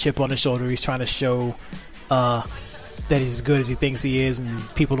had this chip on his shoulder. He's trying to show that he's as good as he thinks he is,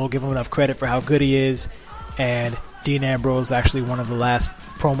 and people don't give him enough credit for how good he is. And Dean Ambrose, actually, one of the last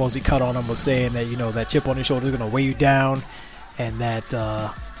promos he cut on him was saying that that chip on your shoulder is going to weigh you down, and that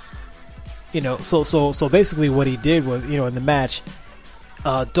so basically what he did was in the match,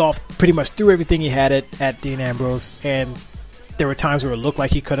 Dolph pretty much threw everything he had at Dean Ambrose, and there were times where it looked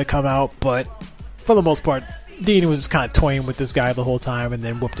like he could have come out, but for the most part, Dean was just kind of toying with this guy the whole time, and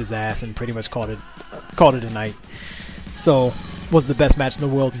then whooped his ass and pretty much called it a night. So, was it the best match in the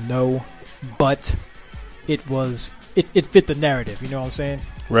world? No, but it fit the narrative. You know what I'm saying?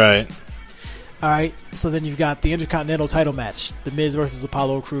 Right. All right. So then you've got the Intercontinental title match, The Miz versus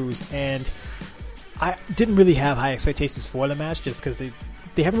Apollo Crews, and I didn't really have high expectations for the match just because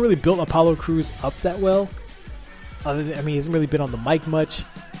they haven't really built Apollo Crews up that well. He hasn't really been on the mic much.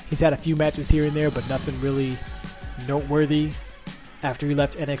 He's had a few matches here and there, but nothing really noteworthy after he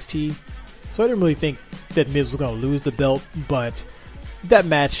left NXT. So I didn't really think that Miz was going to lose the belt, but that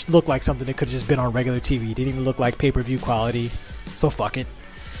match looked like something that could have just been on regular TV. It didn't even look like pay-per-view quality, so fuck it.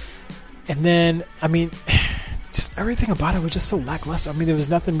 And then, just everything about it was just so lackluster. There was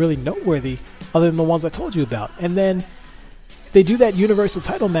nothing really noteworthy other than the ones I told you about. And then they do that Universal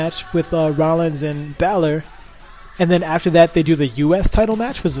title match with Rollins and Balor. And then after that, they do the U.S. title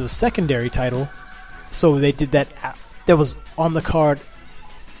match, which is a secondary title. So they did that. That was on the card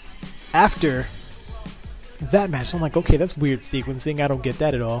after that match. So I'm like, okay, that's weird sequencing. I don't get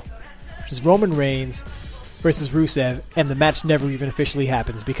that at all. Which is Roman Reigns versus Rusev, and the match never even officially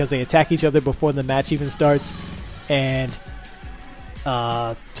happens because they attack each other before the match even starts. And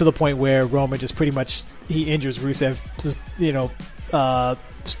to the point where Roman just pretty much he injures Rusev,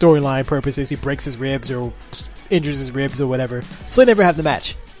 storyline purposes. He breaks his ribs or injures his ribs or whatever. So they never have the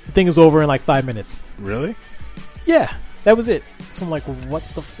match. The thing is over in like 5 minutes. Really? Yeah, that was it. So I'm like, what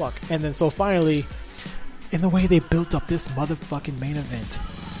the fuck? And then so finally, in the way they built up this motherfucking main event.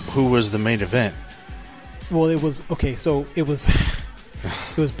 Who was the main event? Well, it was okay. So it was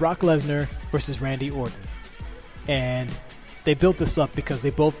Brock Lesnar versus Randy Orton, and they built this up because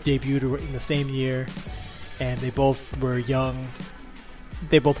they both debuted in the same year, and they both were young.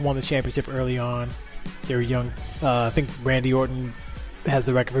 They both won the championship early on. They were young. I think Randy Orton has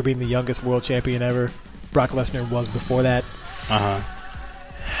the record for being the youngest world champion ever. Brock Lesnar was before that.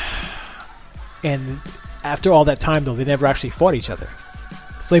 And after all that time, though, they never actually fought each other.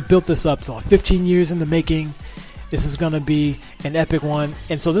 So they built this up. So 15 years in the making. This is going to be an epic one.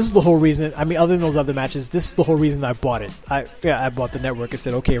 And so this is the whole reason. Other than those other matches, this is the whole reason I bought it. I bought the network and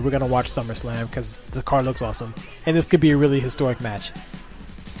said, okay, we're going to watch SummerSlam because the card looks awesome. And this could be a really historic match.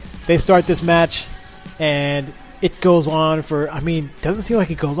 They start this match, and it goes on for, doesn't seem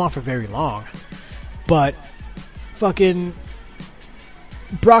like it goes on for very long. But fucking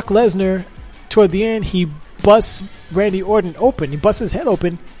Brock Lesnar, toward the end, he busts Randy Orton open. He busts his head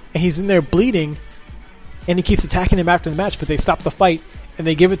open, and he's in there bleeding, and he keeps attacking him after the match, but they stop the fight, and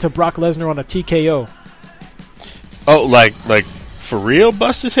they give it to Brock Lesnar on a TKO. Oh, like for real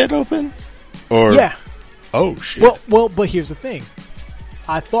bust his head open? Or yeah. Oh, shit. Well, but here's the thing.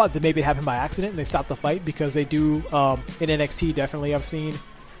 I thought that maybe it happened by accident, and they stopped the fight, because they do, in NXT, definitely I've seen,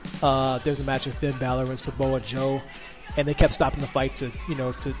 there's a match with Finn Balor and Samoa Joe, and they kept stopping the fight to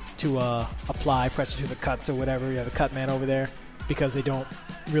apply pressure to the cuts or whatever. The cut man over there, because they don't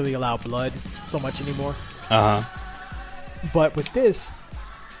really allow blood so much anymore. But with this,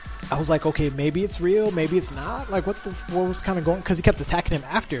 I was like, okay, maybe it's real, maybe it's not. Like, what was kind of going? Because he kept attacking him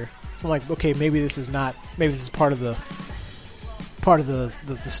after. So I'm like, okay, maybe this is not. Maybe this is part of the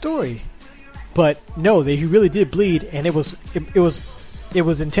story. But no, he really did bleed, and it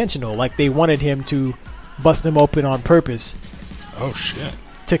was intentional. Like, they wanted him to bust him open on purpose. Oh shit!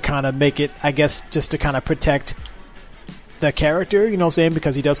 To kind of make it, I guess, just to kind of protect the character. You know what I'm saying?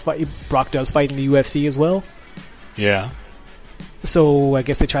 Because he does fight. Brock does fight in the UFC as well. Yeah. So I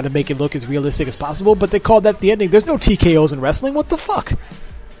guess they try to make it look as realistic as possible, but they called that the ending. There's no TKOs in wrestling. What the fuck?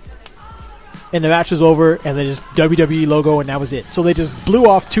 And the match was over, and then just WWE logo, and that was it. So they just blew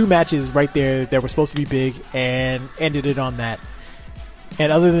off 2 matches right there that were supposed to be big and ended it on that.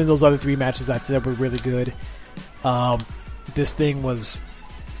 And other than those other 3 matches that were really good, this thing was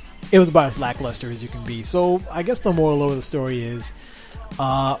about as lackluster as you can be. So I guess the moral of the story is,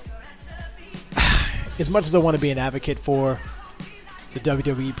 as much as I want to be an advocate for the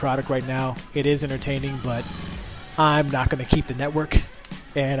WWE product right now, it is entertaining, but I'm not going to keep the network,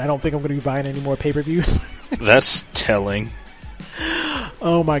 and I don't think I'm going to be buying any more pay-per-views. That's telling.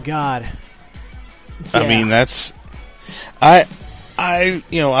 Oh my god. Yeah. I mean, that's I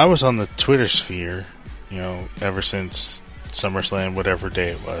was on the Twitter sphere, ever since SummerSlam, whatever day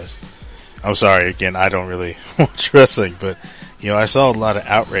it was. I'm sorry, again, I don't really watch wrestling, but I saw a lot of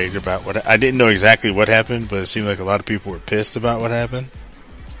outrage about what I didn't know exactly what happened, but it seemed like a lot of people were pissed about what happened.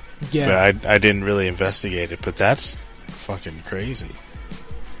 Yeah, but I didn't really investigate it, but that's fucking crazy.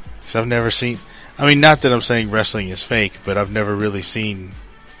 Because I've never seen. I mean, not that I'm saying wrestling is fake, but I've never really seen,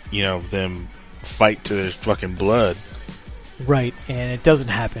 them fight to their fucking blood. Right, and it doesn't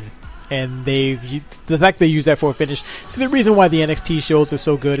happen. And the fact they use that for a finish. See, the reason why the NXT shows are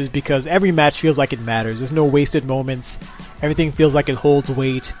so good is because every match feels like it matters. There's no wasted moments. Everything feels like it holds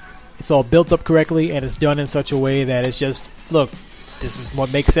weight. It's all built up correctly, and it's done in such a way that it's just, look, this is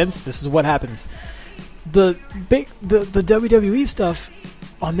what makes sense. This is what happens. The WWE stuff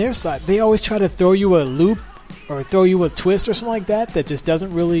on their side, they always try to throw you a loop or throw you a twist or something like that just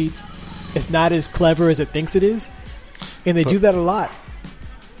doesn't really. It's not as clever as it thinks it is, and they do that a lot.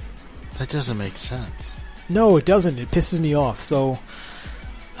 That doesn't make sense. No, it doesn't. It pisses me off. So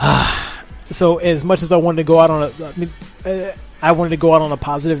as much as I wanted to go out on I wanted to go out on a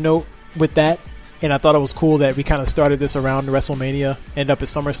positive note with that, and I thought it was cool that we kind of started this around WrestleMania, end up at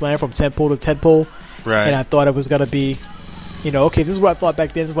SummerSlam from tentpole to tentpole, right? And I thought it was gonna be, okay, this is what I thought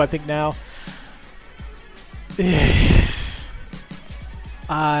back then. This is what I think now.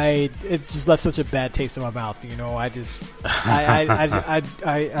 It just left such a bad taste in my mouth.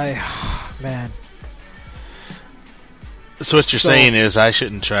 Man. So what you're saying is I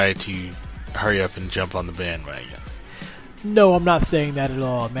shouldn't try to hurry up and jump on the bandwagon. No, I'm not saying that at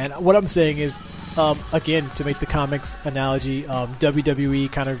all, man. What I'm saying is, again, to make the comics analogy,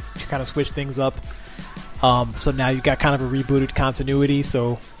 WWE kind of switched things up. So now you've got kind of a rebooted continuity,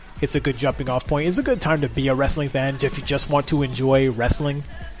 so it's a good jumping off point. It's a good time to be a wrestling fan if you just want to enjoy wrestling.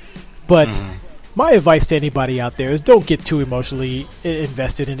 But my advice to anybody out there is don't get too emotionally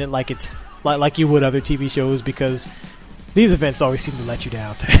invested in it like it's like you would other TV shows, because these events always seem to let you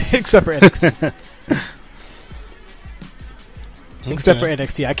down, except for NXT. Okay. Except for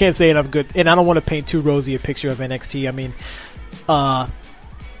NXT. I can't say enough good, and I don't want to paint too rosy a picture of NXT. I mean,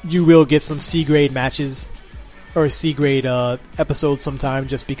 you will get some C-grade matches or C-grade episodes sometime,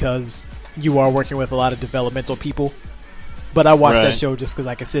 just because you are working with a lot of developmental people. But I watch that show just because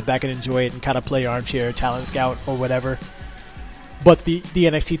I can sit back and enjoy it and kind of play armchair talent scout or whatever. But the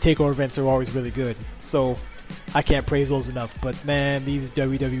NXT TakeOver events are always really good, so I can't praise those enough. But man, these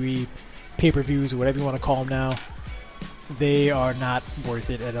WWE pay-per-views or whatever you want to call them now, they are not worth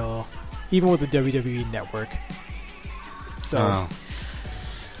it at all, even with the WWE Network. So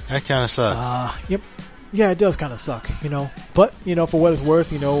that kind of sucks. Yep. Yeah, it does kind of suck, But, for what it's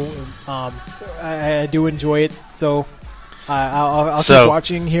worth, I do enjoy it. So I'll keep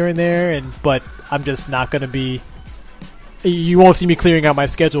watching here and there, but I'm just not going to be. You won't see me clearing out my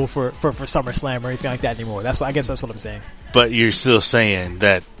schedule for SummerSlam or anything like that anymore. I guess that's what I'm saying. But you're still saying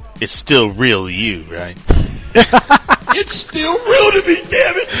that it's still real you, right? It's still real to me,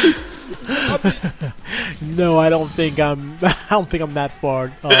 damn it! No, I don't think I'm that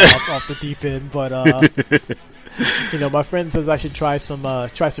far off the deep end. But my friend says I should try some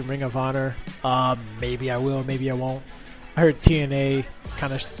Ring of Honor. Maybe I will, maybe I won't. I heard TNA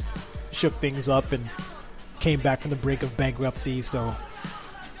kind of shook things up and came back from the brink of bankruptcy, so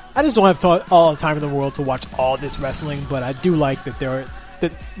I just don't have all the time in the world to watch all this wrestling. But I do like that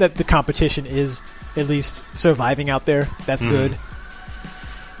that the competition is at least surviving out there. That's good.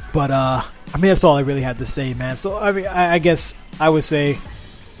 But I mean, that's all I really had to say, man. So I mean, I guess I would say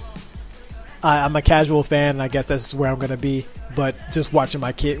I'm a casual fan, and I guess that's where I'm gonna be. But just watching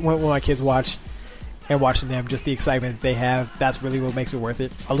my kid, when my kids watch and watching them, just the excitement that they have, that's really what makes it worth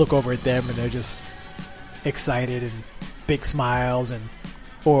it. I look over at them, and they're just excited and big smiles, and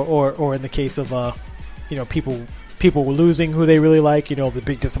or in the case of people losing who they really like, the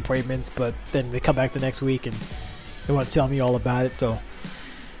big disappointments, but then they come back the next week and they want to tell me all about it. So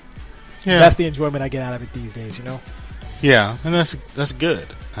Yeah, that's the enjoyment I get out of it these days, Yeah, and that's good.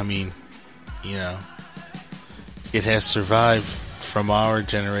 I mean, it has survived from our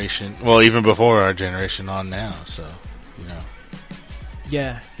generation, well, even before our generation on now. So,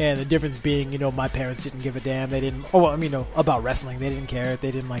 Yeah, and the difference being, my parents didn't give a damn. They didn't. Oh, well, I mean, about wrestling, they didn't care.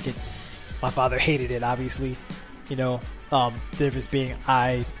 They didn't like it. My father hated it, obviously. The difference being,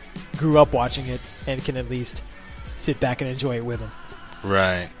 I grew up watching it and can at least sit back and enjoy it with him.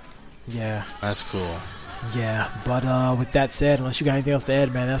 Right. Yeah. That's cool. Yeah, but with that said, unless you got anything else to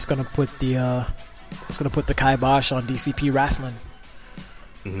add, man, that's gonna put the kibosh on DCP wrestling.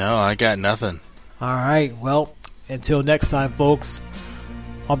 No, I got nothing. All right. Well, until next time, folks.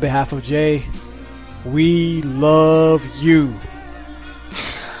 On behalf of Jay, we love you.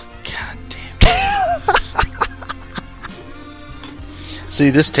 God damn it.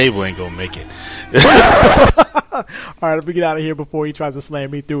 See, this table ain't gonna make it. All right, let me get out of here before he tries to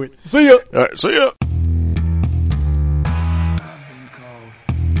slam me through it. See ya. All right, see ya. I've been called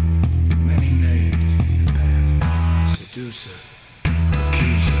many names in the past. Seducer,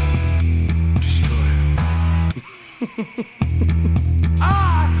 accuser, destroyer.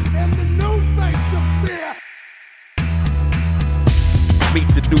 I am the new face of fear. Meet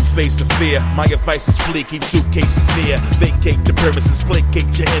the new face of fear. My advice is flee, keep suitcases near. Vacate the premises,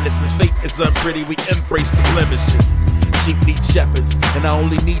 placate your innocence. Fate is unpretty, we embrace the blemishes. Sheep need shepherds, and I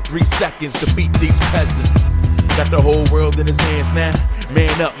only need 3 seconds to beat these peasants. Got the whole world in his hands now.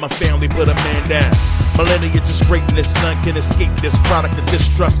 Man up, my family put a man down. Millennia just greatness, none can escape this product of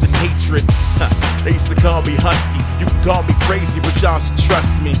distrust and hatred. They used to call me husky, you can call me crazy, but y'all should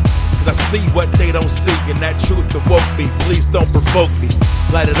trust me. Cause I see what they don't see, and that truth awoke me. Please don't provoke me.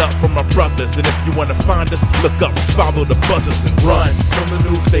 Light it up for my brothers, and if you wanna find us, look up, follow the buzzers and run. From the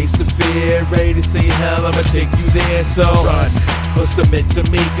new face of fear, ready to say hell, I'ma take you there, so run. Or submit to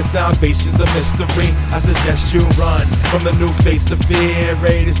me, cause salvation's a mystery. I suggest you run. From the new face of fear,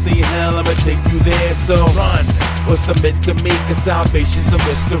 ready to see hell, I'ma take you there, so run. Or submit to me, cause salvation's a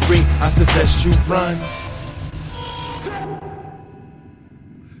mystery. I suggest you run.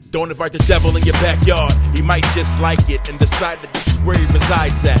 Don't invite the devil in your backyard. He might just like it and decide that this is where he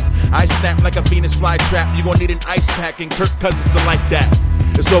resides at. I snap like a Venus flytrap. You gon' need an ice pack and Kirk Cousins to like that.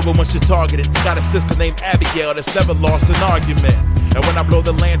 It's over once you're targeted. Got a sister named Abigail that's never lost an argument. And when I blow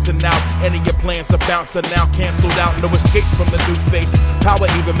the lantern out, any of your plans are bouncing out, canceled out, no escape from the new face. Power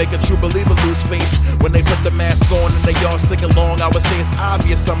even make a true believer lose faith. When they put the mask on and they all sing along, I would say it's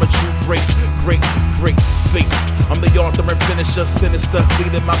obvious I'm a true great fate. I'm the author and finisher, sinister,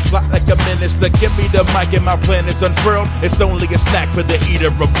 leading my flock like a minister. Give me the mic and my plan is unfurled. It's only a snack for the eater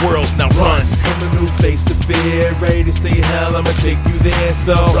of worlds. Now run from the new face of fear, ready to say hell, I'ma take you there,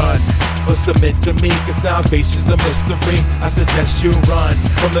 so run. Or submit to me, cause salvation's a mystery. I suggest you run.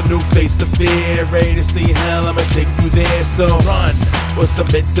 From the new face of fear, ready to see hell, I'ma take you there, so run. Or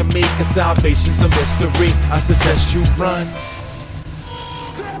submit to me, cause salvation's a mystery. I suggest you run.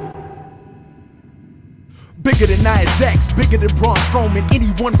 Bigger than Nia Jax, bigger than Braun Strowman.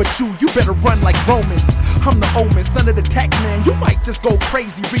 Anyone but you better run like Roman. I'm the omen, son of the tax man. You might just go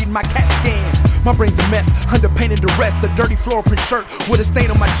crazy reading my CAT scan. My brain's a mess, underpainted the rest. A dirty floor print shirt with a stain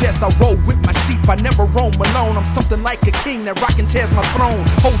on my chest. I roll with my sheep, I never roam alone. I'm something like a king that rockin' chairs my throne.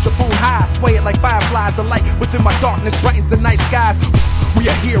 Hold your phone high, sway it like fireflies. The light within my darkness brightens the night skies. We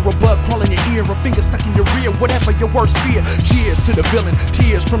are here, a bug crawling your ear, a finger stuck in your rear, whatever your worst fear. Cheers to the villain,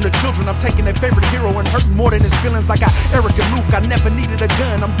 tears from the children. I'm taking their favorite hero and hurting more than his feelings. I got Eric and Luke, I never needed a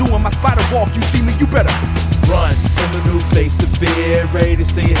gun. I'm doing my spider walk, you see me, you better run. From the new face of fear, ready to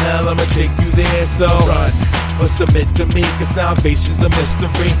say hell, I'ma take you there, so run. Or submit to me, cause salvation's a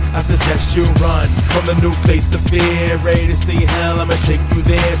mystery. I suggest you run. From the new face of fear, ready to see hell, I'ma take you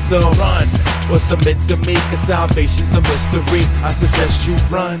there, so run. Or submit to me, cause salvation's a mystery. I suggest you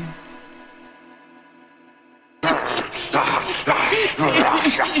run.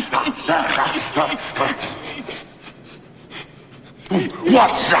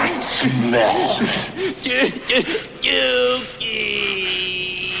 What's that smell? Dookie.